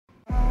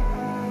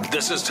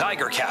This is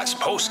Tiger Cats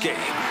postgame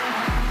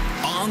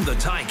on the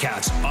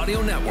Ticats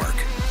Audio Network.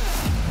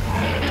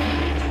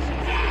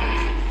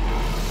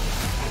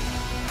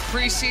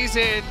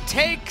 Preseason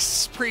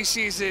takes,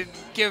 preseason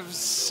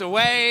gives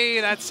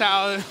away. That's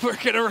how we're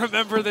going to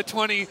remember the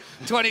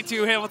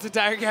 2022 Hamilton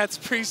Tiger Cats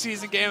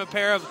preseason game. A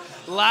pair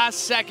of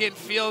last-second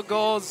field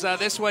goals.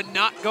 This one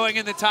not going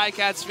in the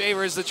Ticats'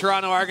 favor as the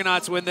Toronto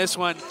Argonauts win this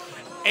one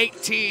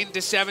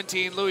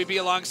 18-17. Louie B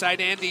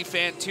alongside Andy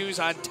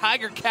Fantuz on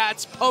Tiger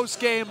Cats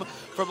postgame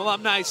from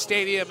Alumni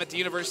Stadium at the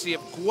University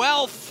of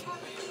Guelph,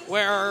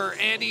 where,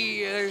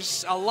 Andy,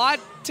 there's a lot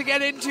to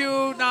get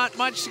into, not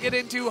much to get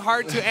into.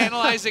 Hard to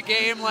analyze a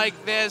game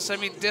like this. I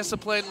mean,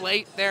 discipline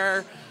late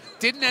there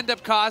didn't end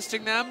up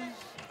costing them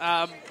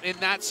in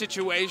that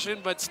situation,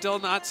 but still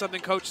not something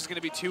coach is going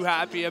to be too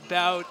happy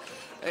about.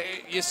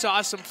 You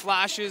saw some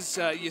flashes.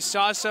 You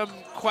saw some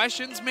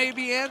questions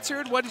maybe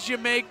answered. What did you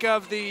make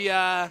of the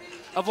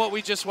of what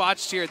we just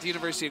watched here at the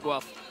University of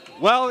Guelph?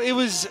 Well, it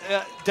was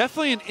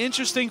definitely an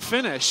interesting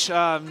finish.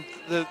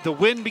 The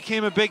wind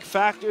became a big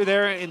factor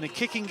there in the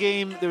kicking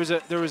game. There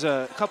was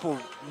a couple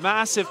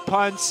massive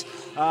punts,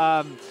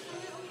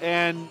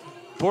 and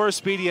Boris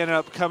Speedy ended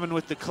up coming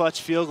with the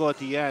clutch field goal at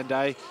the end.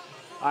 I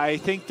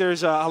think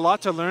there's a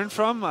lot to learn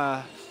from.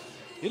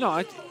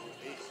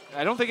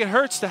 I don't think it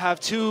hurts to have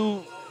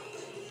two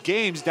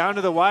games down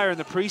to the wire in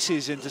the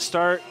preseason to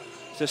start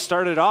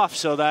it off,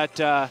 so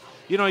that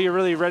you're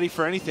really ready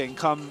for anything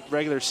come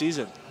regular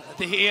season.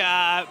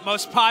 The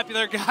most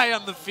popular guy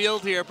on the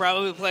field here,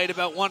 probably played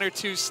about one or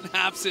two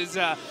snaps, is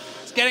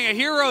getting a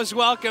hero's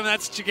welcome.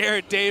 That's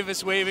Jagarrett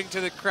Davis waving to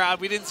the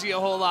crowd. We didn't see a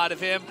whole lot of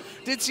him.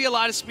 Did see a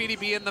lot of Speedy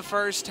B in the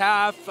first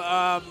half.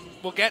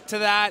 We'll get to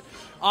that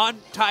on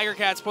Tiger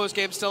Cats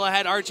postgame. Still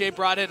ahead, RJ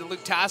Broadhead and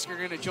Luke Tasker are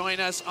going to join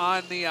us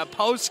on the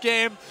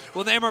postgame.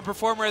 We'll name our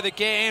performer of the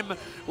game.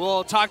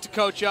 We'll talk to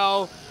Coach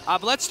O.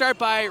 But let's start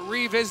by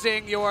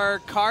revisiting your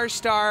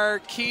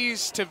CarStar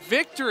keys to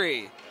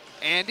victory.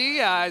 Andy,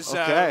 as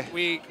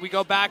we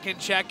go back and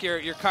check your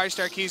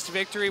CarStar keys to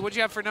victory, what did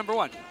you have for number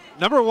one?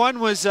 Number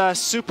one was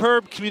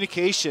superb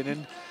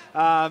communication. And,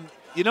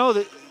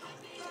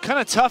 kind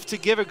of tough to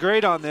give a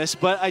grade on this,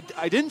 but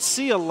I didn't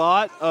see a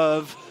lot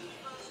of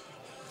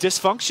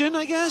dysfunction,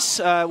 I guess.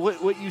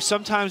 What you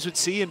sometimes would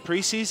see in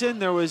preseason.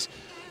 There was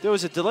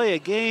a delay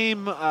of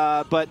game,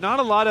 but not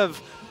a lot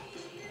of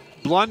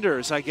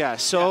blunders, I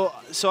guess. So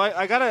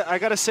I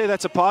gotta say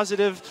that's a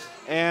positive.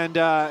 And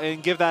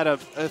give that a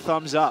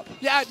thumbs up.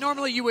 Yeah,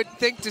 normally you would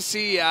think to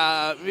see,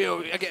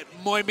 again,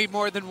 maybe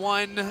more than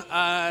one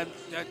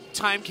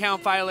time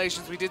count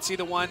violations. We did see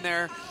the one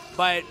there,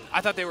 but I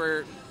thought they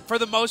were, for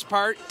the most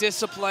part,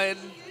 disciplined.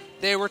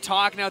 They were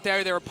talking out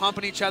there. They were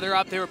pumping each other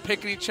up. They were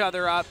picking each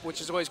other up,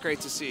 which is always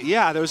great to see.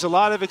 Yeah, there was a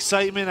lot of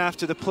excitement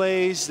after the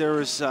plays. There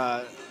was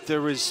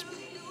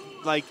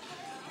like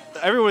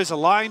everyone was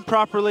aligned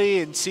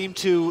properly and seemed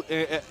to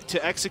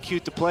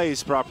execute the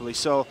plays properly.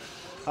 So.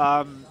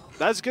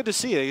 That's good to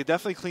see. It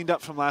definitely cleaned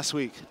up from last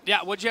week.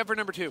 Yeah, what'd you have for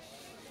number two?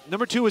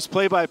 Number two was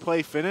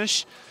play-by-play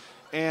finish,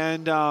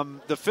 and the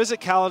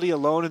physicality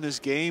alone in this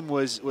game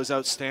was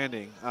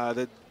outstanding.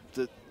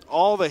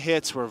 All the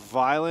hits were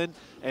violent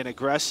and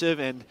aggressive,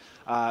 and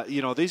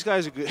these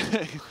guys are good.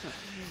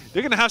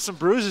 They're going to have some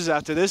bruises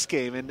after this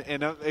game,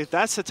 and if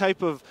that's the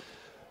type of,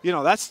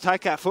 that's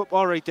Ticat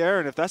football right there,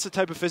 and if that's the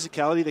type of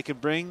physicality they can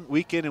bring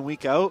week in and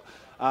week out,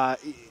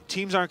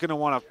 teams aren't going to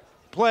want to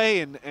play,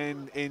 and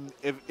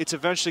it's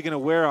eventually going to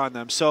wear on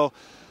them. So,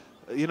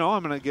 I'm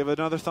going to give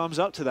another thumbs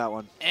up to that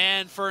one.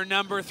 And for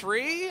number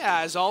three,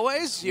 as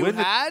always, win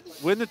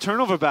the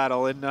turnover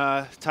battle, and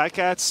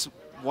Ticats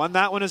won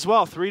that one as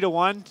well,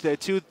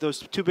 3-1. Those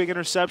two big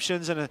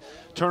interceptions and a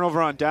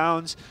turnover on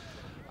downs,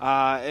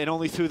 and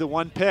only threw the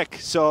one pick.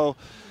 So,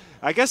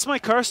 I guess my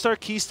CarStar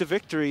keys to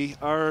victory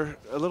are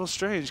a little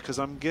strange because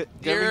I'm getting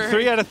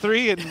 3 out of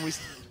 3, and we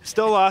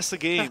still lost the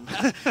game.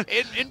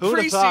 in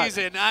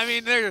preseason, I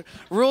mean,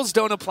 rules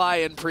don't apply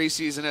in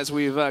preseason, as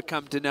we've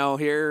come to know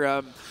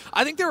here.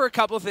 I think there were a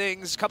couple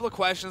of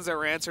questions that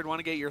were answered. I want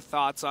to get your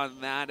thoughts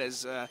on that.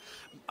 As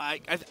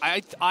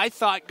I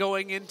thought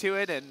going into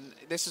it, and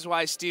this is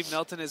why Steve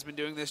Milton has been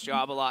doing this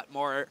job a lot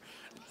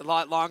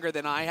longer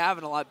than I have,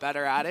 and a lot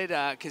better at it.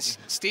 Because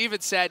Steve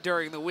had said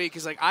during the week,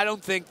 he's like, I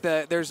don't think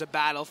that there's a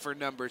battle for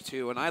number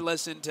two. And I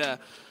listened to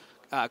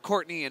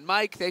Courtney and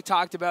Mike. They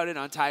talked about it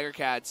on Tiger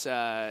Cats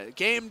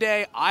game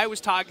day. I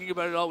was talking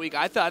about it all week.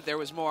 I thought there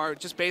was more,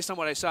 just based on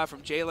what I saw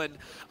from Jalen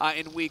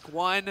in week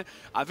one.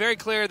 Very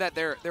clear that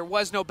there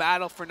was no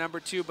battle for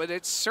number two, but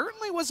it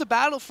certainly was a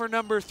battle for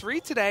number three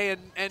today.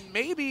 And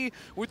maybe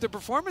with the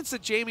performance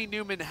that Jamie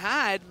Newman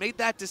had, made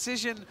that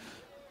decision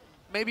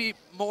maybe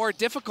more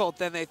difficult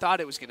than they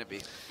thought it was going to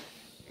be.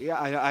 Yeah,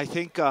 I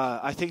think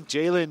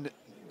Jalen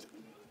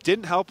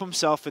didn't help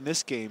himself in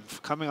this game,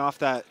 coming off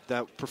that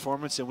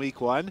performance in week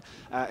one,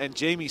 and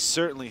Jamie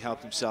certainly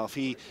helped himself.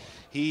 He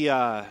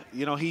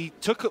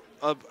took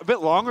a bit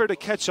longer to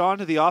catch on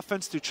to the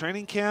offense through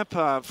training camp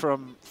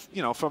from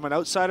an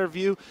outsider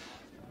view.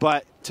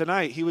 But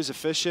tonight he was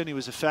efficient. He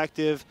was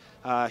effective.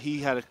 He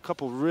had a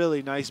couple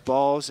really nice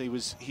balls.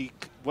 He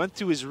went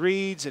through his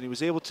reads, and he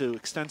was able to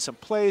extend some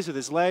plays with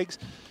his legs.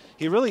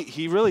 He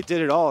really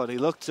did it all, and he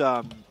looked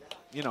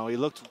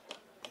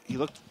he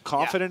looked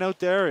confident out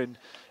there,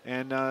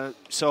 and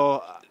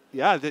so.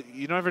 Yeah,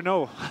 you never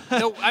know.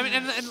 No, I mean,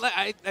 and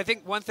I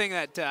think one thing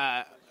that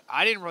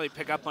I didn't really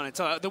pick up on it.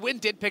 So the wind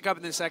did pick up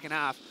in the second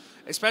half,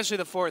 especially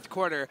the fourth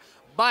quarter.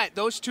 But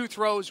those two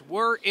throws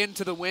were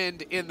into the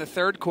wind in the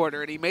third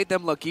quarter, and he made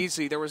them look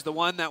easy. There was the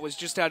one that was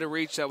just out of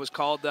reach that was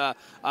called a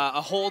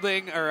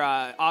holding or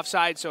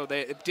offside, so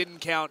it didn't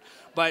count.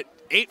 But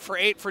 8 for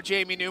 8 for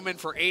Jamie Newman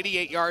for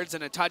 88 yards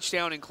and a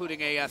touchdown,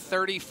 including a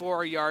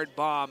 34-yard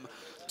bomb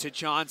to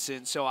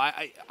Johnson. So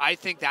I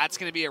think that's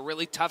going to be a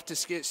really tough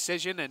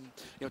decision. And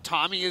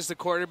Tommy is the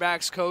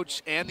quarterback's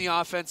coach and the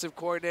offensive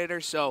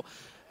coordinator, so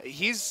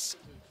he's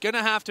going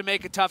to have to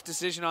make a tough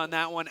decision on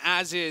that one,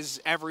 as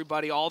is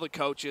everybody, all the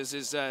coaches.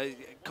 His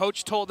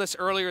coach told us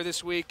earlier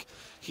this week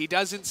he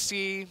doesn't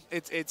see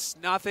it's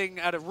nothing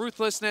out of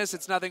ruthlessness.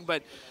 It's nothing,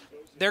 but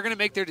they're going to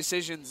make their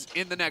decisions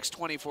in the next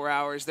 24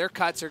 hours. Their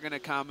cuts are going to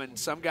come, and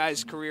some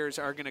guys' careers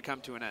are going to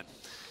come to an end.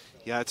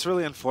 Yeah, it's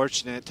really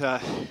unfortunate.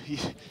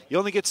 You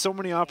only get so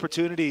many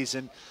opportunities,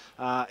 and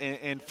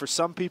for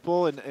some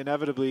people,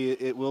 inevitably,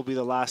 it will be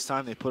the last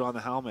time they put on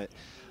the helmet.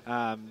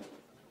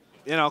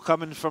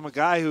 Coming from a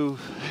guy who,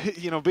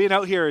 being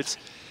out here, it's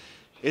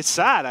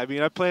sad. I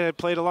mean, I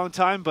played a long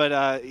time, but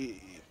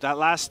that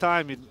last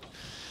time,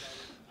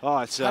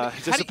 it's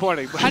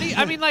disappointing.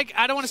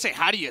 I don't want to say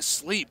how do you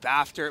sleep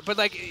after, but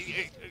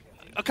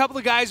a couple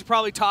of guys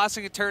probably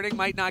tossing and turning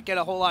might not get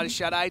a whole lot of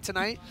shut-eye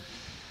tonight.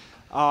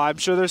 I'm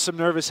sure there's some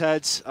nervous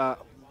heads.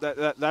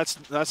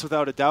 That's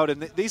without a doubt.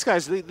 And these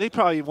guys, they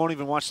probably won't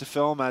even watch the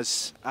film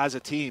as a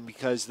team,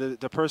 because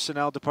the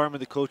personnel department,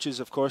 the coaches,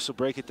 of course, will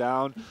break it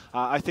down.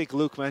 I think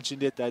Luke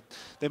mentioned it, that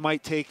they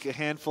might take a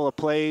handful of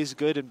plays,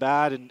 good and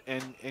bad,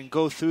 and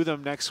go through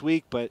them next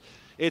week. But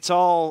it's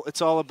all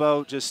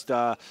about just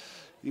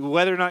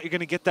whether or not you're going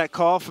to get that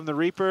call from the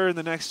Reaper in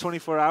the next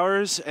 24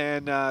 hours,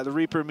 and the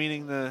Reaper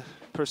meaning the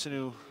person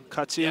who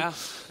cuts you. Yeah.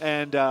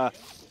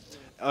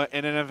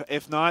 And then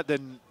if not,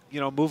 then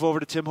move over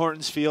to Tim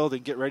Hortons Field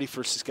and get ready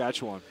for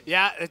Saskatchewan.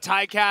 Yeah, the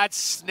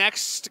Ticats'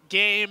 next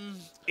game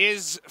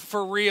is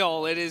for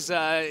real. It is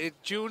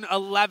June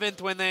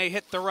 11th when they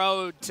hit the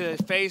road to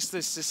face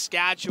the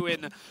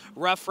Saskatchewan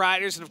Rough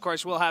Riders. And, of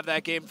course, we'll have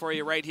that game for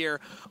you right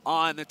here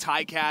on the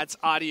Ticats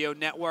Audio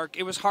Network.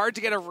 It was hard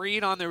to get a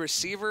read on the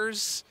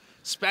receivers,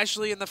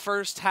 especially in the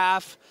first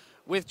half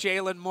with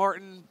Jalen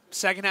Morton.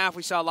 Second half,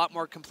 we saw a lot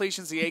more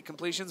completions, the 8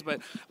 completions.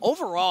 But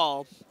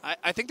overall,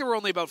 I think there were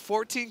only about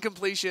 14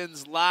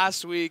 completions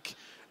last week.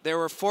 There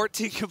were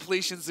 14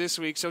 completions this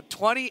week. So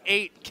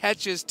 28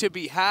 catches to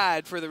be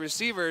had for the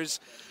receivers.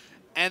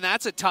 And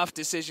that's a tough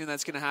decision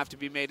that's going to have to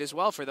be made as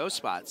well for those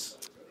spots.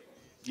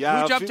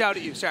 Yeah. Who jumped out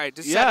at you? Sorry,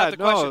 to set up the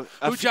question.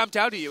 Who jumped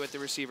out at you at the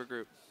receiver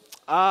group?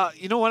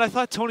 You know what? I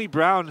thought Tony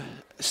Brown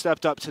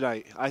stepped up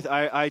tonight.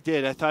 I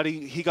did. I thought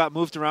he got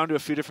moved around to a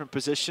few different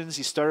positions.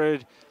 He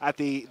started at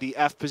the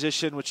F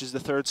position, which is the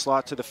third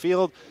slot to the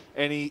field,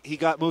 and he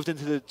got moved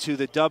into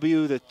the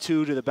W, the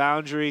 2 to the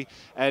boundary,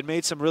 and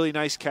made some really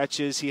nice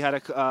catches. He had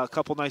a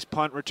couple nice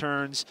punt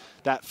returns.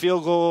 That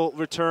field goal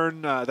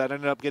return that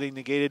ended up getting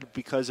negated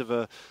because of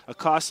a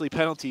costly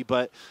penalty.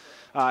 But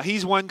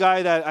he's one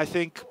guy that I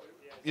think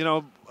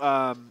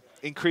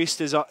increased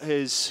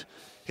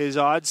his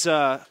odds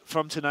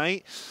from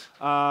tonight.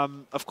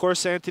 Of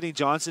course, Anthony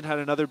Johnson had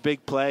another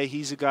big play.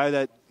 He's a guy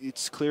that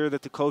it's clear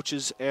that the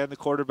coaches and the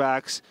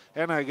quarterbacks,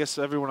 and I guess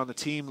everyone on the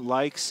team,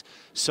 likes.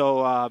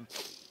 So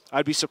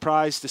I'd be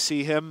surprised to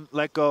see him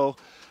let go.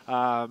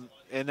 And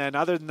then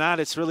other than that,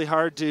 it's really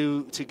hard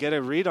to get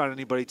a read on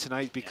anybody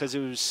tonight, because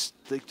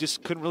they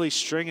just couldn't really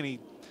string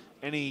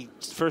any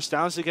first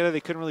downs together.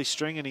 They couldn't really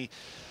string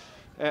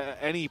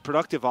any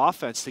productive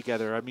offense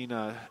together. I mean,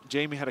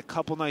 Jamie had a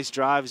couple nice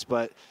drives,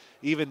 but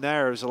even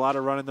there was a lot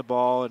of running the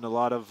ball and a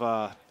lot of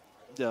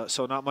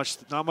so not much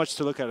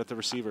to look at the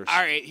receivers.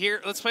 All right,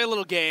 here, let's play a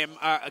little game.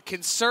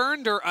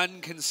 Concerned or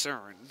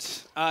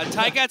unconcerned?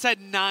 Ticats had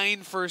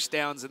 9 first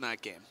downs in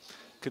that game.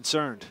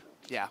 Concerned.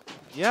 Yeah.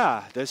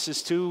 Yeah, this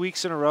is 2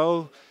 weeks in a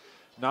row.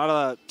 Not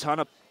a ton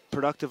of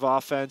productive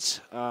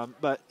offense,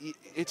 but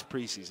it's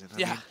preseason.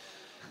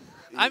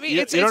 I mean,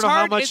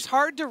 it's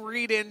hard to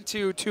read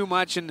into too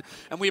much, and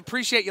we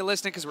appreciate you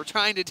listening, because we're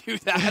trying to do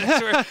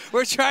that.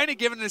 we're trying to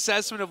give an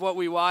assessment of what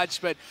we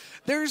watched, but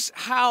there's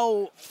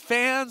how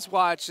fans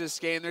watch this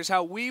game, there's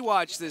how we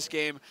watch this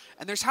game,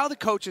 and there's how the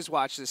coaches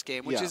watch this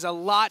game, which is a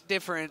lot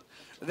different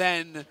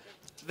than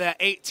the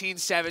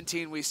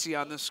 18-17 we see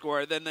on the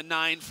score than the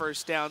 9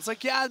 first downs.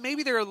 Like, yeah,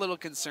 maybe they're a little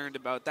concerned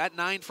about that.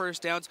 9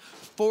 first downs,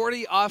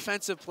 40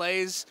 offensive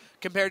plays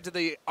compared to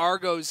the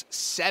Argos'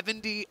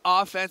 70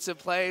 offensive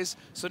plays,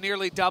 so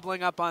nearly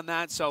doubling up on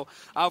that. So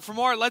for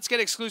more, let's get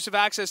exclusive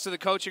access to the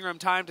coaching room.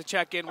 Time to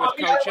check in with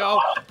Coach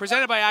O,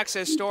 presented by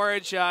Access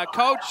Storage.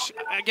 Coach,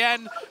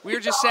 again, we were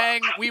just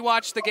saying we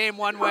watched the game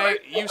one way.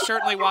 You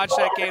certainly watched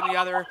that game the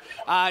other.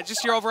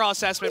 Just your overall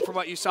assessment from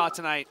what you saw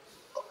tonight.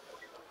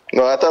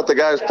 Well, I thought the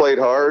guys played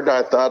hard.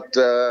 I thought,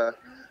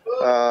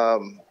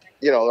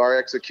 our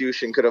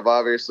execution could have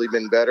obviously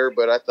been better,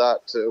 but I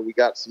thought we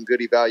got some good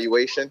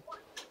evaluation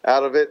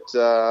out of it.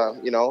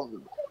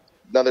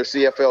 Another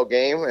CFL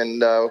game,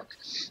 and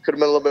could have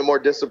been a little bit more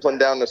disciplined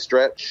down the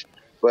stretch,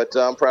 but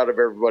I'm proud of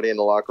everybody in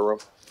the locker room.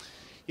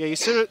 Yeah, you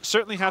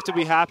certainly have to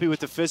be happy with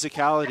the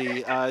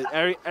physicality.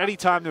 Any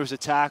time there was a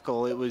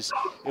tackle, it was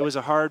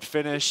a hard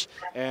finish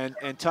and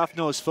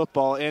tough-nosed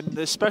football, and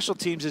the special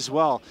teams as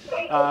well.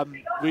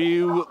 Were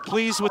you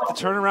pleased with the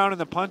turnaround in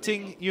the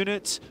punting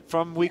units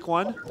from week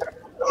 1?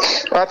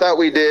 I thought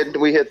we did.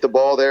 We hit the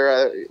ball there.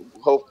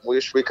 I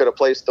wish we could have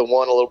placed the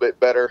one a little bit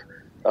better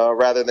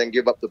rather than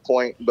give up the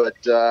point. But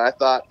I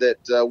thought that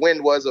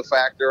wind was a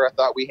factor. I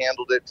thought we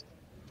handled it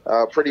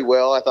pretty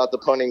well. I thought the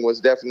punting was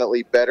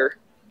definitely better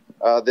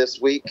this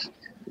week,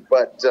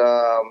 but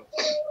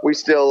we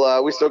still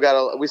got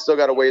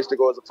a ways to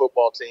go as a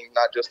football team,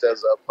 not just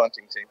as a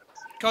punting team.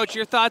 Coach,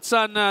 your thoughts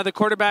on the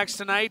quarterbacks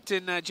tonight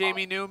in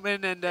Jamie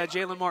Newman and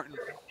Jalen Morton?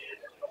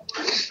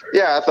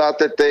 Yeah, I thought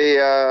that they,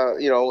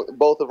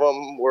 both of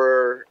them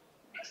were.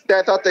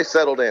 I thought they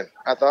settled in.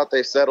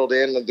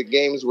 The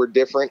games were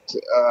different,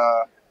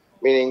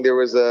 meaning there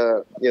was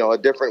a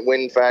different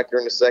win factor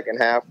in the second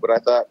half. But I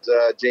thought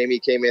Jamie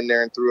came in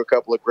there and threw a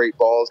couple of great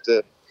balls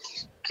to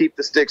keep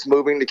the sticks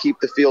moving, to keep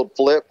the field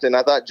flipped. And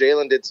I thought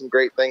Jalen did some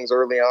great things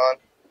early on.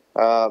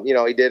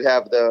 He did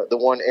have the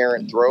one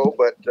errant throw,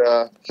 but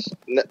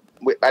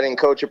I didn't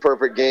coach a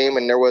perfect game,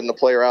 and there wasn't a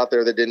player out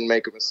there that didn't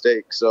make a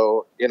mistake.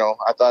 So,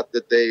 I thought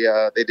that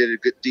they did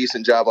a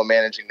decent job of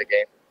managing the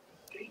game.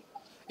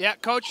 Yeah,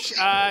 Coach,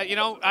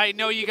 I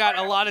know you got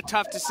a lot of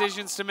tough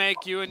decisions to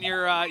make, you and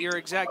your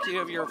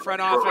executive, your front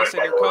office,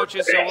 and your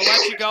coaches, so we'll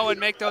let you go and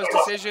make those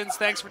decisions.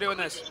 Thanks for doing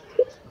this.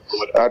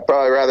 I'd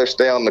probably rather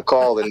stay on the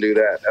call than do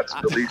that. That's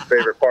the least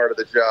favorite part of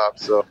the job.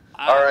 So,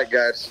 all right,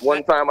 guys.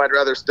 One time I'd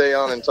rather stay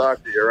on and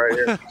talk to you right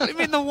here. What do you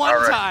mean the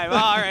one time?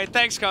 All right.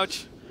 Thanks,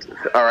 Coach.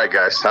 All right,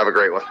 guys. Have a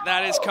great one.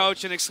 That is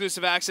Coach, and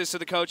exclusive access to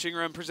the coaching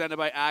room presented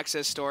by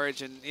Access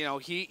Storage. And,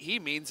 he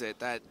means it,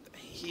 that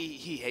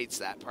he hates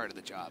that part of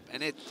the job.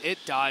 And it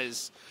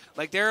does.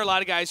 Like, there are a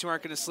lot of guys who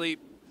aren't going to sleep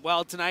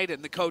well tonight,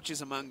 and the coach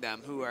is among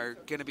them who are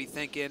going to be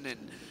thinking.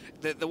 And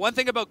the one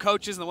thing about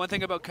coaches and the one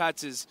thing about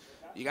cuts is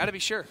you got to be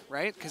sure,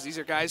 right? Because these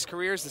are guys'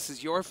 careers. This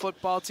is your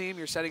football team.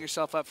 You're setting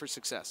yourself up for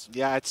success.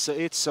 Yeah,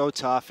 it's so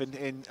tough,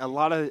 and a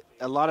lot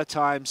of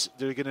times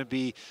they're going to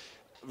be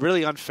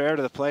really unfair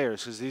to the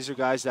players because these are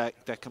guys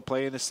that can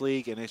play in this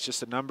league, and it's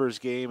just a numbers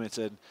game. It's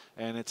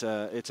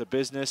a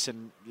business,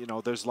 and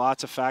there's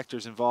lots of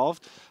factors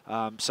involved.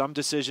 Some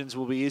decisions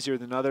will be easier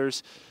than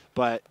others,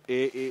 but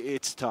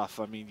it's tough.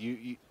 I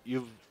mean,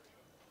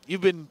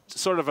 you've been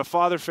sort of a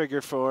father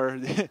figure for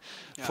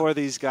for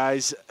these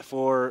guys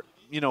for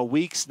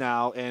weeks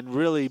now, and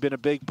really been a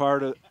big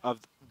part of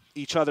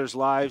each other's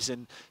lives,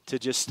 and to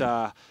just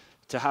to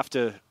have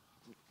to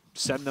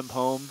send them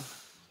home.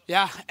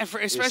 Yeah, and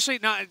especially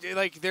not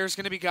like there's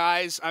going to be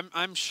guys,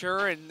 I'm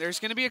sure, and there's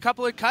going to be a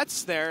couple of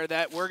cuts there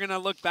that we're going to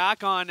look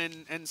back on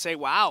and say,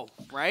 wow,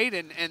 right?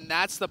 And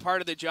that's the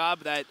part of the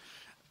job that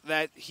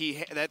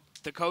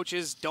the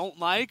coaches don't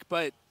like,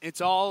 but it's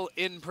all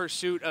in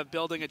pursuit of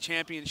building a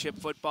championship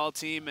football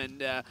team.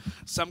 And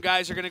some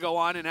guys are going to go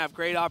on and have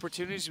great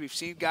opportunities. We've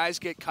seen guys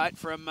get cut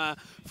from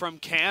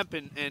camp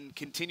and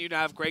continue to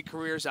have great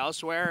careers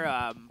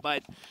elsewhere.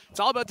 But it's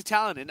all about the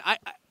talent. And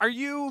are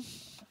you?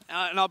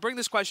 And I'll bring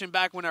this question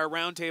back when our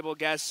roundtable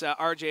guests,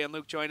 RJ and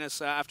Luke, join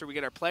us after we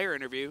get our player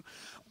interview.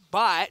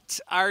 But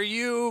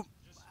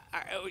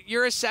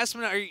your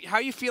assessment, how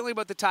are you feeling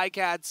about the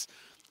Ticats,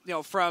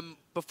 from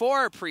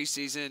before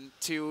preseason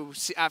to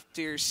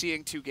after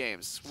seeing 2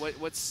 games?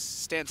 What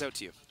stands out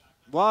to you?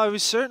 Well, I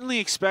was certainly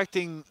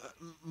expecting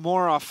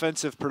more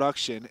offensive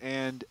production,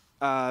 and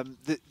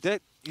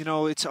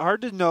it's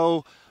hard to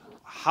know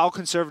how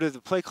conservative the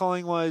play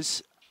calling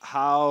was,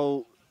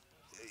 how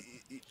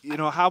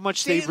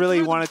much they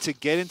really wanted to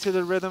get into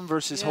the rhythm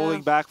versus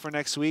holding back for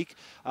next week.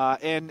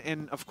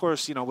 And of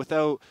course,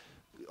 without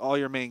all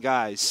your main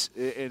guys,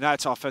 and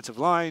that's offensive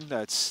line,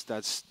 that's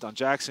Don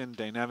Jackson,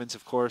 Dane Evans,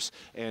 of course,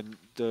 and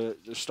the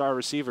star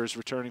receivers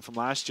returning from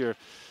last year.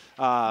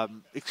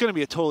 It's going to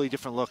be a totally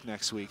different look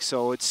next week.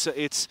 So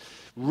it's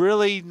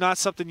really not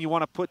something you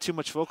want to put too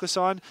much focus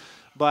on,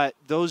 but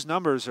those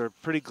numbers are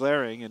pretty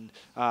glaring, and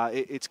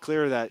it's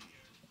clear that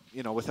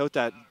without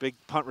that big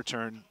punt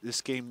return, this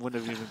game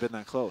wouldn't have even been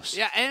that close.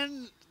 Yeah,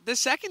 and the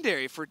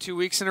secondary for 2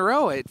 weeks in a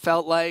row, it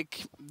felt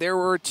like there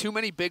were too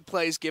many big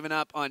plays given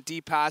up on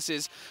deep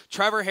passes.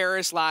 Trevor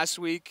Harris last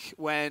week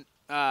went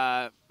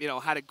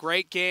had a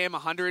great game,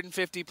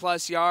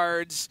 150-plus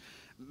yards.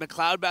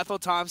 McLeod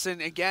Bethel-Thompson,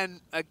 again,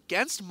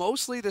 against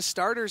mostly the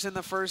starters in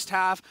the first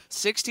half,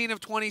 16 of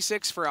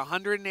 26 for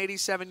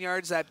 187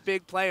 yards, that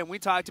big play. And we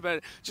talked about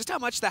it, just how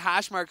much the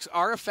hash marks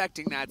are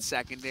affecting that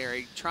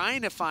secondary,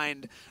 trying to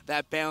find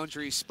that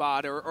boundary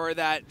spot or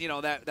that,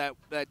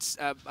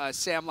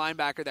 Sam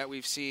linebacker that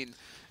we've seen.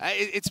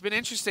 It's been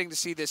interesting to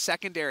see the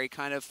secondary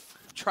kind of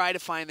try to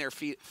find their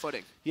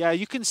footing. Yeah,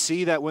 you can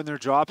see that when they're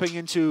dropping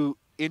into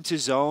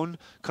zone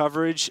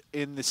coverage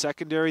in the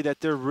secondary, that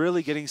they're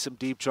really getting some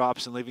deep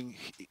drops and leaving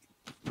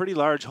pretty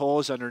large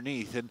holes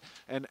underneath.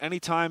 And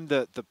anytime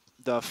the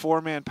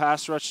four-man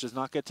pass rush does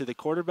not get to the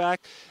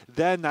quarterback,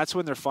 then that's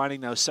when they're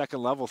finding those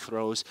second-level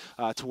throws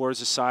towards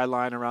the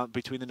sideline, around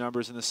between the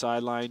numbers and the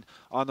sideline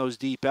on those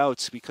deep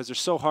outs, because they're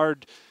so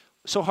hard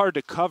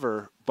to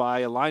cover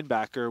by a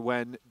linebacker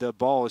when the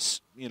ball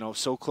is,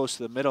 so close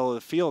to the middle of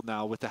the field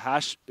now, with the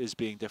hash is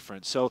being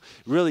different. So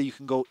really you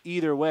can go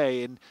either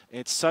way, and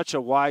it's such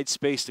a wide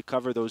space to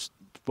cover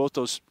both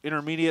those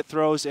intermediate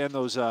throws and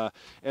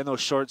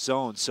those short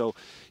zones. So,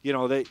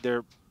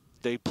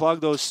 they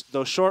plug those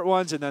short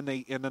ones, and then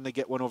they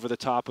get one over the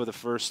top of the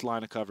first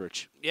line of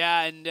coverage.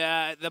 Yeah, and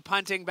the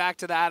punting, back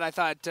to that, I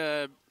thought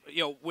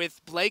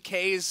with Blake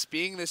Hayes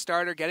being the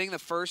starter, getting the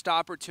first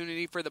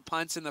opportunity for the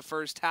punts in the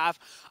first half,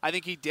 I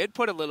think he did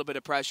put a little bit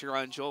of pressure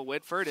on Joel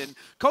Whitford. And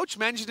Coach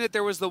mentioned it.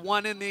 There was the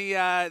one in the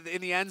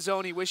end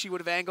zone. He wished he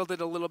would have angled it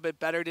a little bit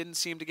better. Didn't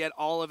seem to get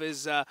all of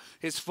his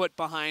foot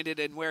behind it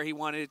and where he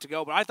wanted it to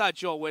go. But I thought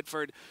Joel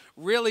Whitford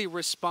really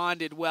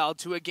responded well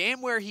to a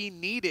game where he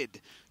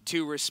needed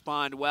to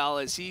respond well,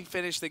 as he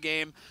finished the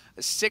game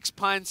 6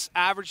 punts,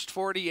 averaged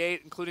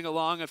 48, including a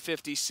long of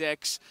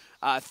 56,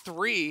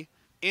 3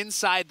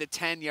 inside the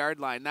 10-yard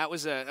line. That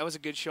was a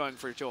good showing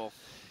for Joel.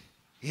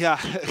 Yeah,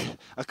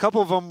 a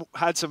couple of them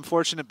had some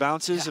fortunate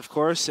bounces, of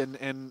course,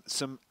 and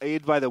some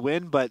aid by the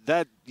wind. But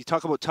that, you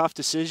talk about tough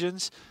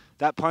decisions,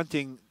 that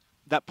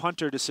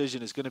punter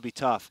decision is going to be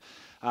tough.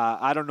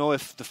 I don't know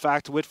if the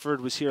fact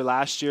Whitford was here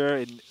last year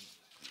and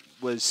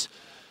was,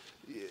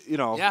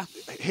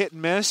 hit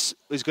and miss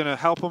is going to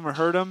help him or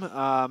hurt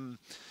him.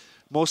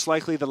 Most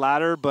likely the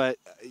latter, but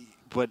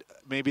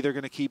maybe they're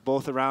going to keep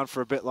both around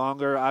for a bit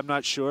longer. I'm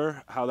not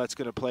sure how that's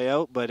going to play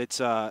out, but it's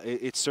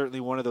certainly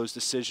one of those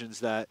decisions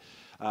that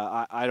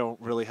I don't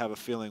really have a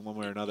feeling one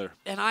way or another.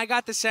 And I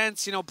got the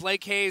sense,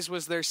 Blake Hayes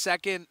was their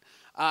second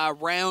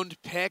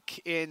round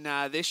pick in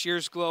this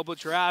year's global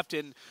draft,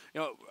 and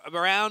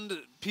around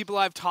people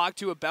I've talked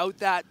to about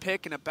that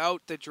pick and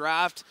about the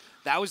draft,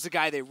 that was the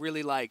guy they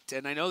really liked.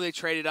 And I know they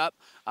traded up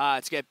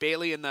to get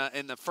Bailey in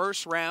the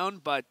first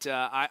round, but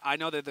I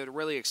know that they're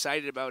really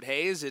excited about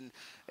Hayes. And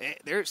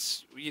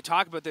you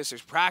talk about this,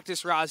 there's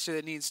practice roster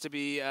that needs to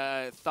be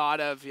thought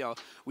of.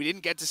 We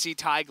didn't get to see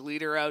Ty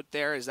Gleader out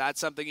there. Is that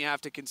something you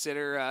have to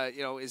consider?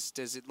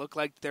 Does it look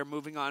like they're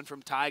moving on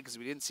from Ty, because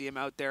we didn't see him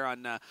out there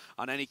on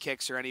any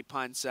kicks or any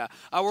punts?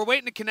 We're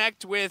waiting to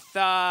connect with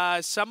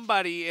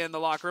somebody in the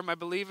locker room. I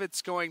believe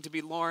it's going to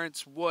be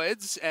Lawrence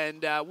Woods.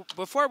 And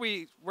before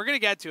we're going to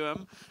get to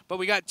him, but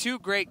we got two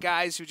great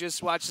guys who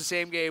just watched the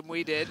same game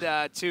we did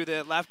to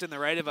the left and the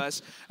right of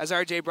us, as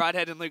RJ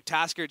Broadhead and Luke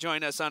Tasker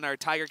join us on our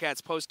Tiger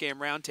Cats Postgame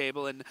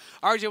Roundtable. And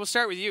RJ, we'll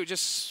start with you.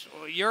 Just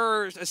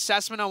your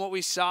assessment on what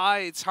we saw.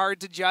 It's hard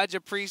to judge a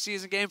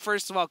preseason game.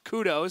 First of all,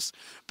 kudos,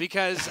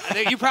 because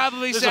you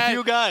probably There's said a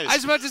few guys. I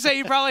was about to say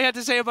you probably had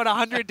to say about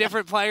 100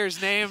 different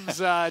players' names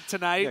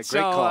tonight.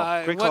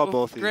 Yeah, great call,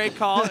 both of you. Great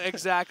call,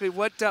 exactly.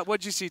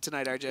 What'd you see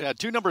tonight, RJ? Yeah,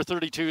 2 number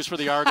 32s for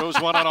the Argos,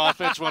 one on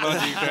offense, one on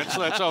defense. So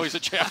that's always a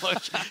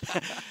challenge.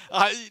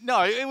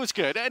 No, it was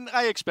good, and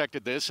I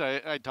expected this.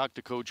 I talked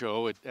to Coach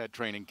O at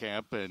training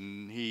camp,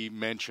 and he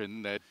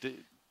mentioned that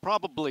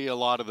probably a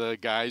lot of the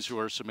guys who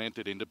are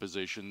cemented into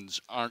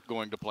positions aren't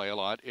going to play a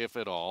lot, if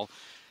at all.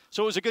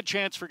 So it was a good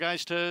chance for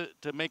guys to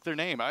make their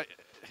name.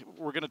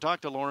 We're going to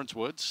talk to Lawrence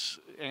Woods.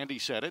 Andy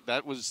said it.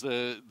 That was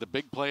the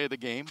big play of the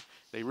game.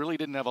 They really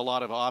didn't have a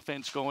lot of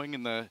offense going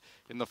in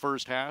the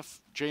first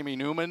half. Jamie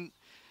Newman,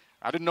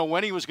 I didn't know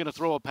when he was going to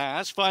throw a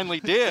pass. Finally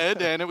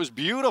did, and it was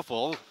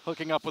beautiful,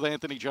 hooking up with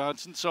Anthony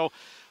Johnson. So,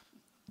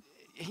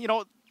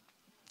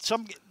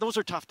 those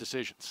are tough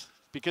decisions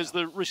because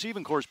the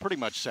receiving core is pretty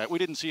much set. We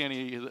didn't see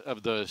any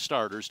of the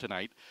starters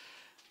tonight.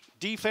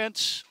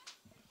 Defense,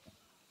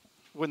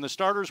 when the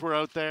starters were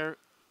out there,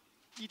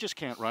 you just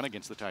can't run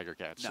against the Tiger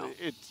Cats. No.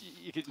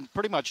 You can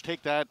pretty much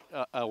take that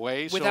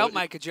away. Without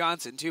Micah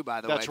Johnson, too,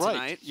 by the way, tonight. That's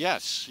right.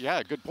 Yes.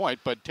 Yeah, good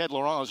point. But Ted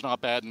Laurent is not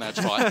bad in that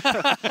spot.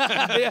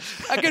 Yeah,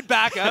 a good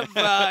backup.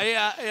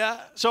 Yeah.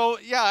 So,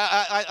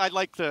 I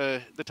like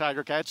the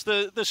Tiger Cats.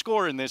 The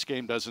score in this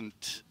game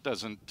doesn't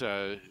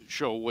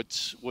show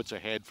what's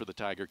ahead for the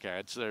Tiger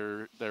Cats.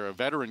 They're a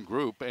veteran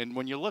group. And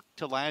when you look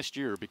to last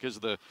year, because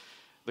of the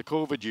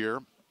COVID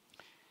year,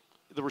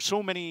 there were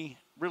so many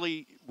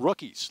really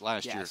rookies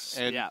last year.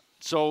 And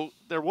so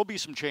there will be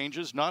some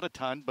changes, not a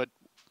ton, but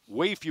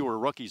way fewer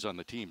rookies on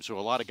the team. So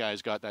a lot of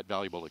guys got that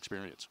valuable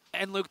experience.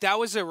 And Luke, that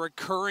was a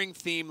recurring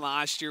theme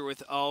last year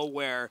with O,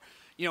 where,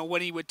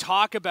 when he would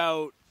talk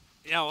about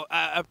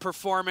a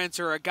performance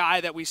or a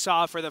guy that we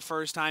saw for the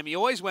first time, you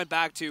always went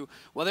back to,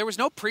 well, there was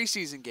no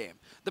preseason game.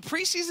 The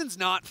preseason's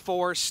not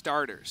for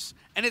starters,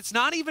 and it's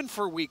not even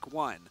for week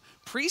 1.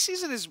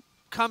 Preseason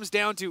comes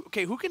down to,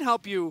 okay, who can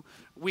help you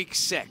week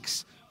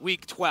 6,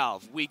 week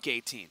 12, week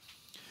 18?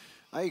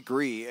 I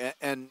agree,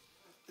 and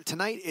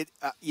tonight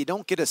you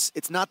don't get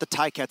it's not the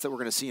Ticats that we're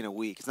going to see in a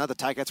week. It's not the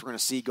Ticats we're going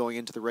to see going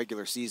into the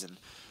regular season.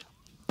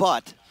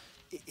 But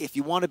if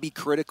you want to be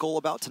critical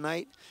about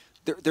tonight,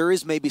 there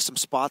is maybe some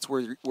spots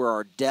where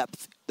our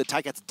depth, the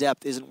Ticats'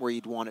 depth, isn't where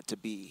you'd want it to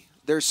be.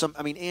 There's some.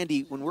 I mean,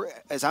 Andy,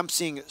 as I'm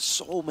seeing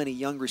so many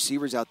young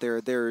receivers out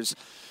there, there's,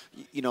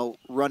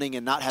 running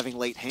and not having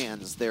late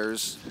hands.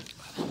 There's.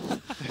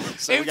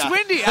 It's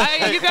windy.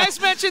 You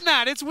guys mentioned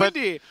that. It's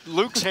windy. But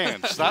Luke's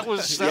hands. That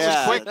was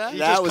quick.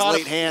 That was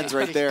late hands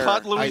right there.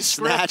 I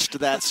snatched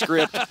that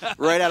script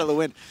right out of the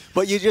wind.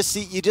 But you just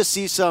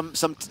see some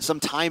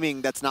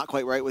timing that's not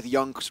quite right with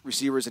young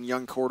receivers and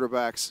young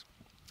quarterbacks.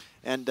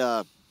 And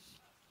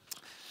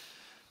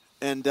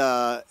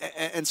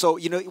so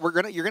you're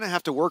gonna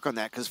have to work on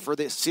that, because for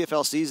the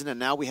CFL season, and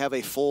now we have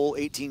a full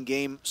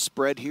 18-game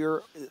spread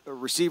here.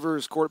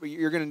 Receivers, quarterback,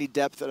 you're gonna need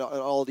depth at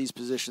all of these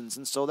positions,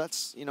 and so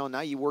that's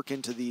now you work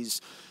into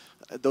these.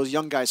 Those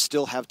young guys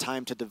still have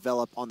time to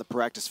develop on the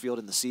practice field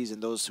in the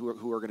season. Those who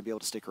are going to be able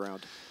to stick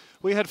around.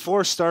 We had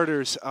 4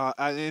 starters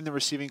in the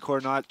receiving corps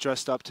not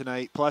dressed up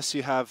tonight. Plus,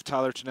 you have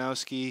Tyler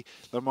Chanowski,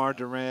 Lamar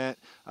Durant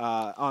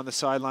on the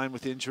sideline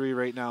with injury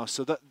right now.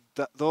 So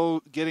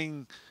though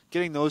getting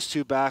those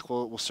 2 back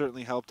will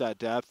certainly help that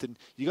depth. And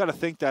you got to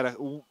think that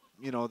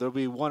there'll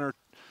be one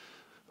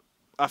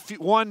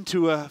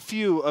to a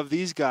few of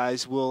these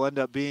guys will end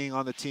up being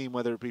on the team,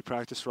 whether it be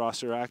practice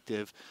roster or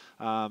active.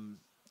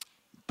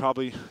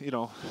 Probably,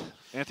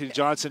 Anthony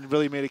Johnson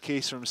really made a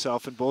case for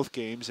himself in both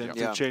games and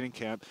through training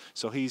camp.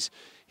 So he's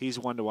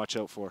one to watch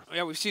out for.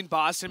 Yeah, we've seen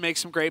Boston make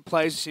some great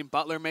plays. We've seen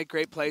Butler make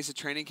great plays at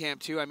training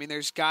camp too. I mean,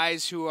 there's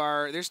guys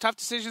there's tough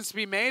decisions to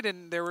be made,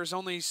 and there was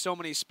only so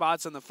many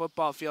spots on the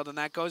football field, and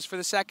that goes for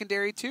the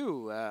secondary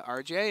too,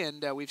 RJ.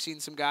 And we've seen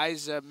some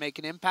guys make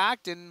an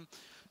impact, and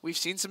we've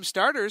seen some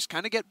starters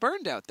kind of get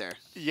burned out there.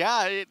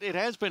 Yeah, it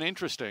has been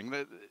interesting.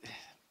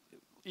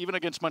 Even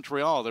against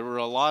Montreal, there were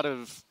a lot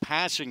of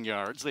passing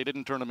yards. They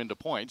didn't turn them into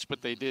points,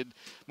 but they did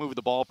move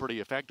the ball pretty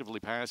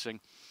effectively passing.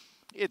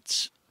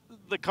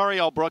 The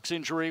Cariel Brooks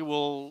injury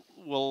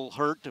will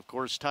hurt, of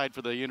course, tied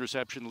for the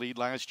interception lead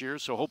last year,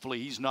 so hopefully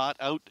he's not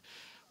out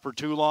for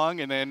too long.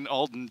 And then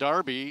Alden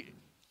Darby,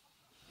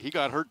 he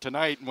got hurt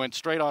tonight and went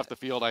straight off the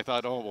field. I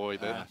thought, oh boy,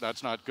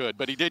 that's not good.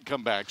 But he did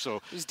come back.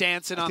 So he's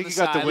dancing on the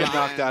side. I think he got the wind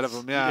lines. knocked out of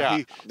him.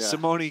 Yeah.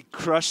 Simone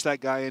crushed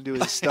that guy into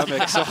his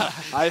stomach. So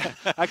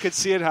I could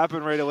see it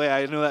happen right away.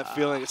 I know that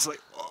feeling. It's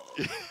like,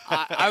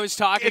 I was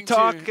talking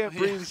can't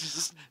breathe.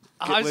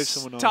 I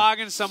was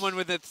talking to someone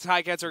with the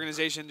Ticats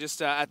organization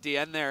just at the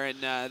end there,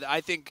 and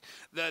I think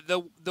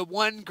the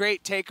one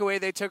great takeaway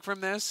they took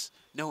from this: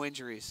 no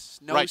injuries,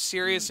 no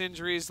serious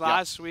injuries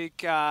last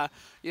week.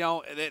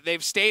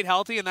 They've stayed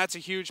healthy, and that's a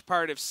huge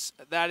part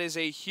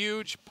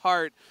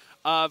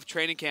of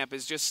training camp,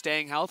 is just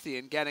staying healthy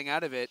and getting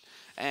out of it.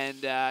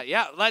 And,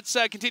 let's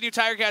continue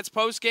Tiger Cats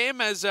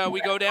postgame as we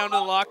go down to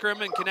the locker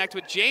room and connect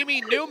with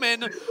Jamie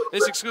Newman.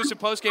 This exclusive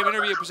postgame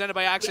interview presented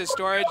by Access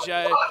Storage.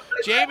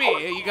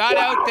 Jamie, you got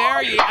out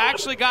there. You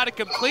actually got a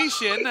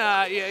completion.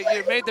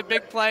 You made the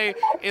big play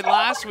in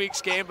last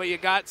week's game, but you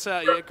got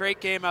a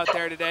great game out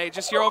there today.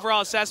 Just your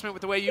overall assessment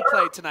with the way you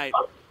played tonight.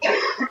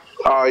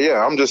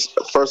 I'm just,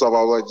 first off,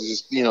 I would like to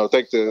just,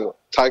 thank the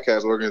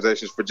Ticats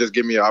organizations for just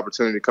giving me an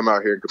opportunity to come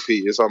out here and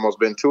compete. It's almost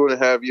been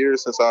 2.5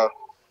 years since I've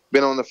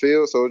been on the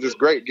field, so it's just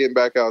great getting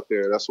back out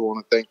there. That's what I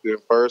want to thank them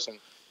first. And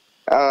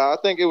I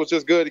think it was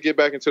just good to get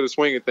back into the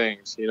swing of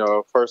things.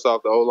 First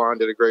off, the O-line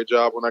did a great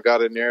job when I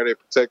got in there. They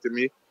protected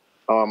me.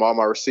 All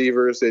my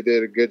receivers, they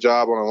did a good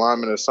job on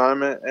alignment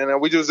assignment. And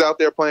we just out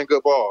there playing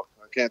good ball.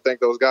 I can't thank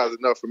those guys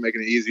enough for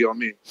making it easy on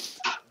me.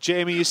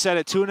 Jamie, you said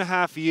it,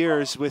 2.5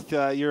 years with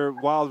your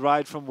wild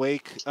ride from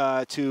Wake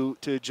to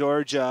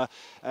Georgia,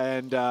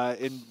 and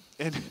I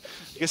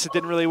guess it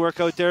didn't really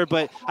work out there,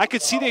 but I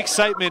could see the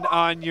excitement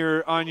on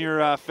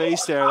your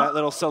face there, that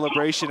little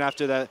celebration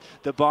after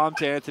the bomb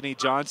to Anthony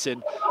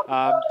Johnson.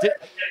 How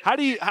are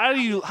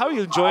you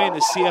enjoying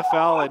the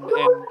CFL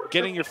and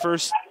getting your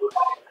first,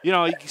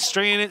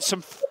 stringing it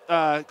some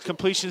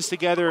completions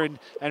together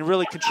and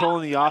really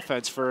controlling the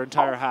offense for an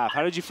entire half?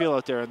 How did you feel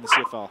out there in the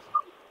CFL?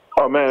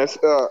 Oh, man,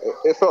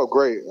 it felt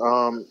great.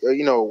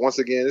 Once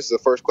again, this is a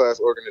first-class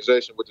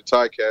organization with the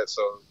Ticats.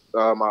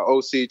 So my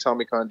OC,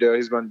 Tommy Condell,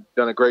 he's done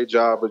a great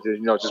job of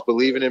just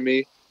believing in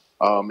me,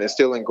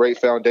 instilling great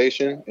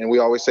foundation. And we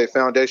always say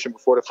foundation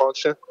before the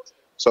function.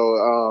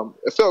 So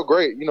it felt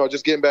great,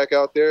 just getting back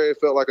out there. It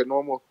felt like a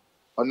normal,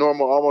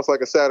 almost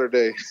like a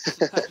Saturday.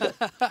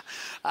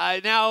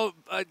 Now,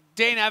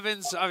 Dane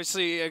Evans,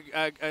 obviously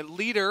a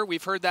leader.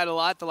 We've heard that a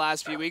lot the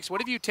last few weeks.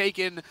 What have you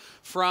taken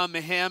from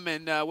him,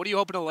 and what are you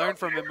hoping to learn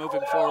from him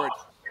moving forward?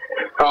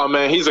 Oh,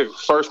 man, he's a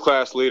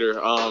first-class leader.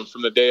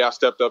 From the day I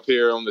stepped up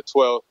here on the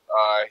 12th,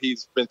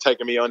 He's been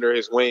taking me under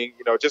his wing,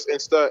 just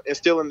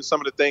instilling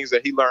some of the things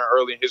that he learned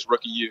early in his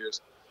rookie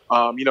years.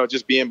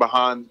 Just being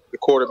behind the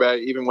quarterback,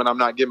 even when I'm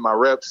not getting my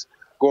reps,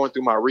 going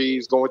through my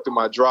reads, going through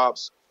my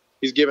drops.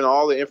 He's given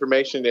all the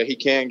information that he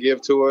can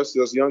give to us,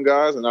 those young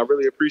guys, and I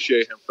really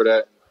appreciate him for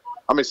that.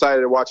 I'm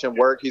excited to watch him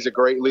work. He's a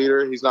great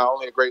leader. He's not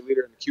only a great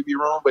leader in the QB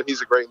room, but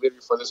he's a great leader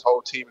for this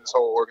whole team and this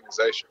whole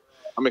organization.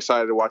 I'm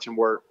excited to watch him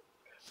work.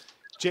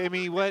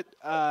 Jamie, what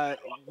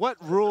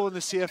rule in the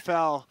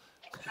CFL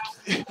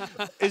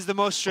is the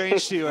most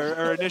strange to you,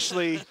 or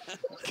initially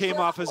came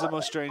off as the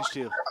most strange to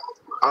you?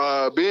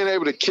 Being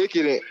able to kick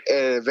it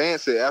and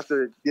advance it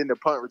after getting the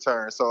punt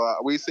return. So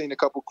we've seen a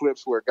couple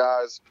clips where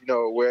guys,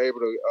 were able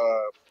to,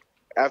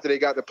 after they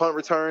got the punt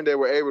return, they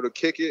were able to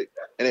kick it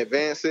and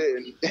advance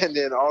it, and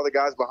then all the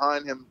guys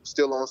behind him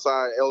still on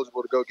side,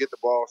 eligible to go get the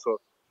ball. So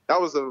that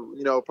was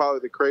probably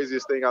the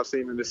craziest thing I've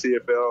seen in the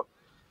CFL.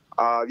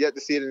 Yet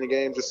to see it in the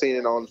game, just seeing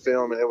it on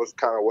film, and it was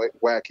kind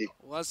of wacky.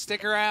 Well,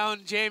 stick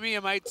around, Jamie.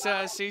 You might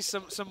see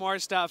some more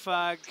stuff.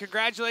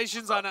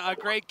 Congratulations on a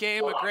great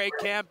game, a great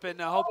camp,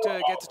 and I hope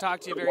to get to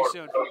talk to you very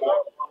soon.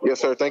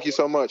 Yes, sir. Thank you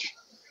so much.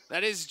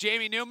 That is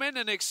Jamie Newman,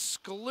 an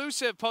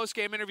exclusive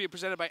post-game interview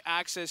presented by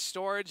Access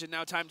Storage. And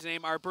now time to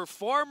name our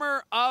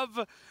performer of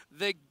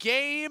the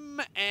game.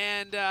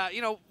 And,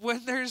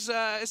 when there's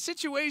a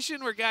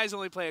situation where guys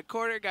only play a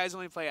quarter, guys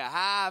only play a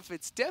half,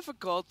 it's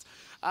difficult.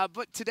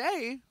 But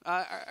today,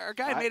 our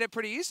guy made it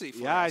pretty easy for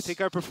us. Yeah, I think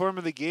our performer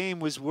of the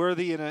game was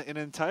worthy in an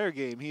entire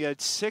game. He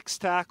had 6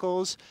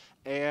 tackles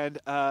and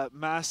a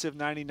massive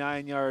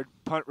 99-yard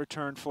punt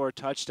return for a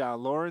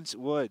touchdown. Lawrence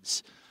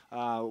Woods.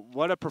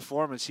 What a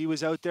performance. He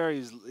was out there. He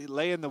was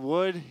laying the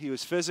wood. He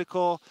was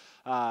physical.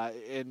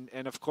 And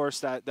of course,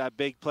 that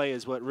big play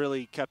is what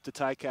really kept the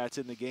Ticats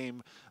in the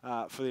game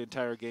for the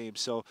entire game.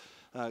 So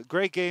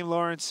great game,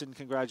 Lawrence, and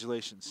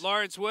congratulations.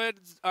 Lawrence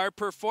Woods, our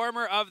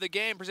performer of the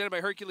game, presented by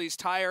Hercules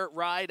Tire.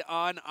 Ride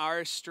on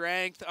our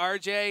strength.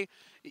 RJ,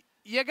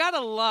 you got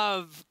to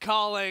love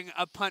calling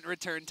a punt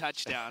return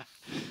touchdown.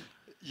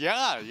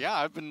 Yeah.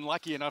 I've been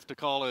lucky enough to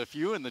call a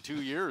few in the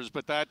 2 years,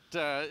 but that,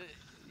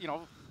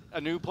 a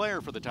new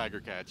player for the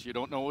Tiger Cats. You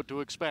don't know what to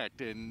expect.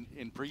 In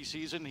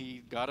preseason,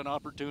 he got an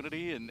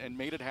opportunity and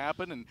made it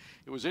happen. And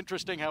it was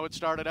interesting how it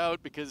started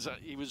out because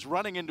he was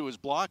running into his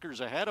blockers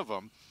ahead of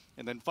him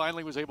and then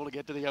finally was able to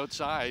get to the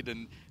outside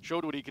and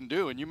showed what he can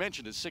do. And you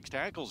mentioned his 6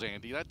 tackles,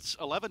 Andy. That's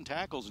 11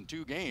 tackles in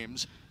 2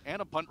 games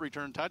and a punt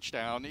return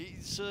touchdown.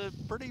 He's a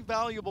pretty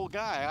valuable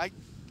guy. I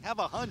have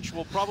a hunch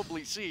we'll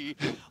probably see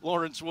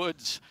Lawrence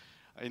Woods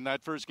in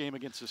that first game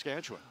against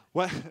Saskatchewan.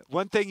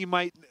 One thing you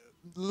might –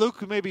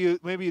 Luke, maybe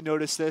you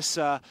noticed this.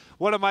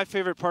 One of my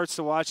favorite parts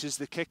to watch is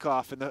the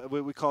kickoff and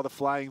what we call the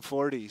flying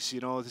 40s.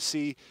 To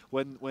see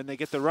when they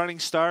get the running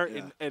start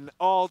and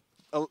all,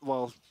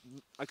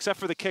 except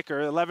for the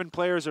kicker, 11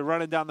 players are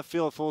running down the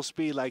field full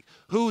speed. Like,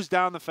 who's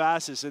down the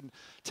fastest? And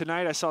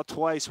tonight I saw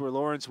twice where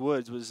Lawrence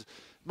Woods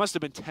must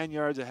have been 10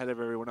 yards ahead of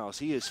everyone else.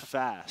 He is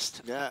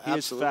fast. Yeah, he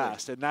absolutely. is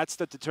fast, and that's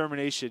the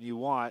determination you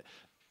want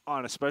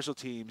on a special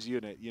teams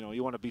unit.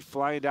 You want to be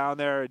flying down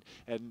there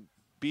and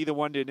be the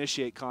one to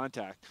initiate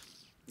contact.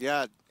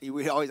 Yeah,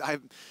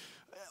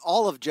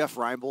 all of Jeff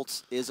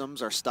Reinbold's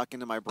isms are stuck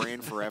into my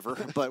brain forever,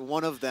 but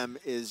one of them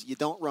is you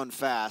don't run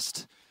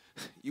fast,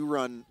 you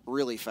run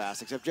really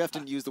fast, except Jeff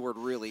didn't use the word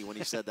really when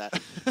he said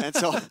that. And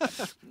so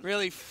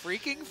really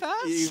freaking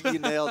fast? You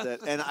nailed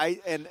it.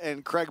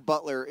 And Craig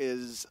Butler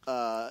is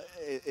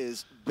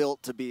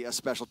built to be a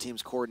special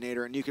teams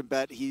coordinator, and you can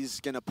bet he's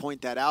going to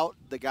point that out,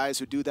 the guys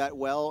who do that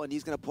well, and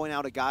he's going to point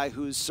out a guy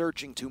who's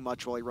searching too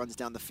much while he runs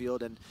down the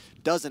field and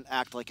doesn't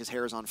act like his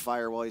hair is on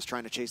fire while he's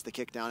trying to chase the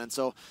kick down. And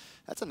so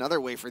that's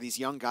another way for these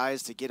young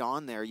guys to get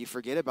on there. You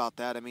forget about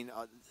that. I mean,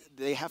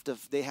 they have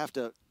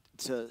to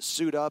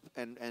suit up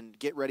and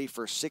get ready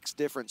for 6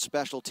 different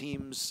special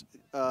teams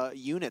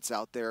units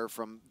out there,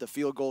 from the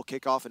field goal,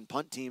 kickoff, and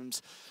punt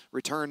teams,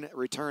 return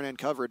and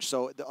coverage.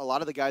 So a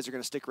lot of the guys are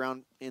going to stick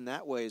around in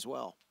that way as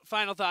well.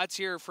 Final thoughts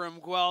here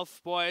from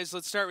Guelph, boys.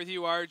 Let's start with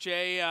you,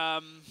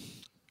 RJ.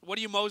 What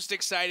are you most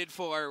excited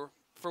for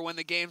when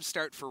the games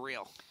start for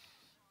real?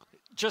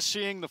 Just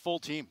seeing the full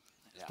team.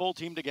 Yeah. Full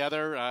team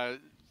together.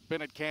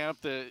 Been at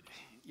camp. The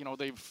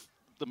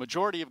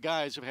majority of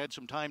guys have had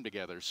some time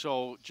together.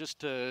 So just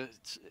because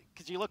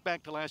you look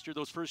back to last year,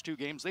 those first 2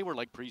 games, they were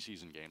like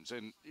preseason games,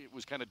 and it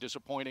was kind of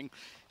disappointing.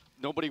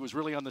 Nobody was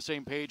really on the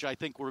same page. I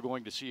think we're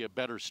going to see a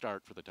better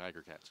start for the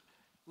Tiger Cats.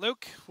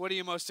 Luke, what are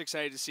you most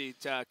excited to see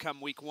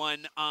come week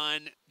 1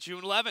 on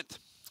June 11th?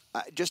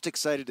 Just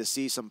excited to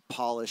see some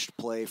polished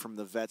play from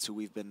the vets who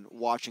we've been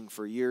watching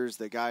for years,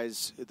 the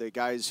guys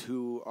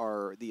who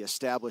are the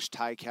established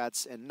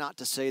Ticats. And not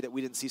to say that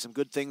we didn't see some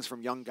good things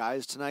from young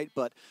guys tonight,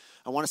 but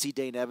I want to see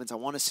Dane Evans. I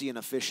want to see an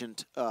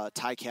efficient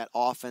Ticat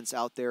offense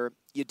out there.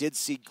 You did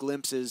see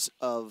glimpses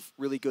of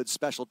really good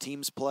special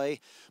teams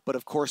play, but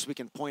of course we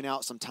can point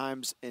out some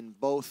times in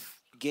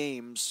both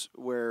games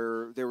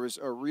where there was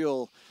a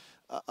real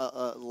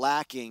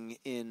lacking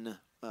in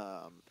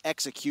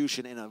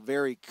execution in a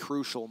very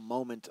crucial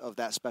moment of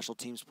that special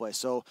teams play.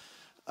 So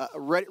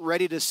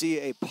ready to see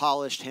a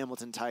polished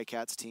Hamilton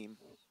Ticats team.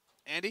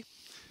 Andy?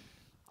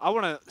 I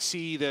want to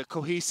see the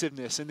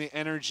cohesiveness and the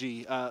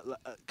energy,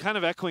 kind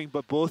of echoing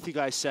what both you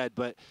guys said,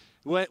 but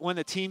when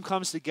the team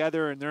comes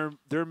together and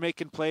they're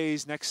making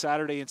plays next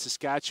Saturday in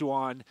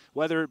Saskatchewan,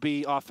 whether it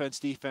be offense,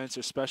 defense,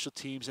 or special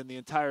teams, and the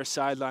entire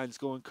sideline's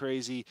going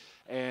crazy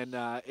and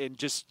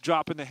just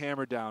dropping the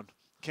hammer down.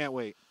 Can't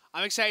wait.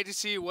 I'm excited to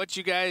see what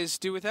you guys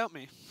do without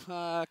me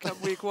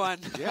come week 1.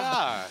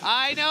 Yeah.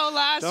 I know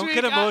last Don't week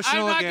get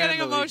emotional I'm not again, getting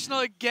Louie. emotional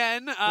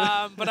again,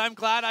 but I'm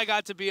glad I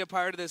got to be a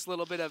part of this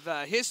little bit of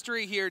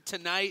history here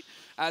tonight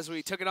as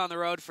we took it on the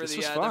road for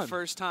the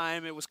first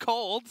time. It was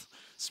cold,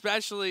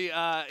 especially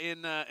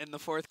in the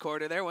fourth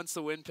quarter there once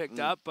the wind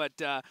picked up. But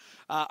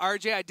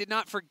RJ, I did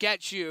not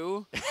forget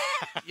you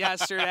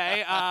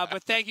yesterday.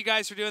 But thank you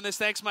guys for doing this.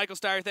 Thanks, Michael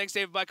Steyer. Thanks,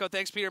 David Bucko.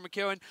 Thanks, Peter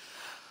McEwen.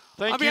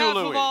 Thank On behalf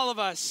you, Louie. of all of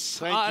us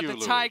Thank on the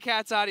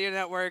Ticats Audio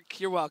Network,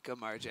 you're welcome,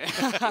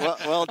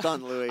 RJ. well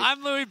done, Louie.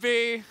 I'm Louie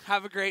B.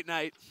 Have a great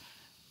night.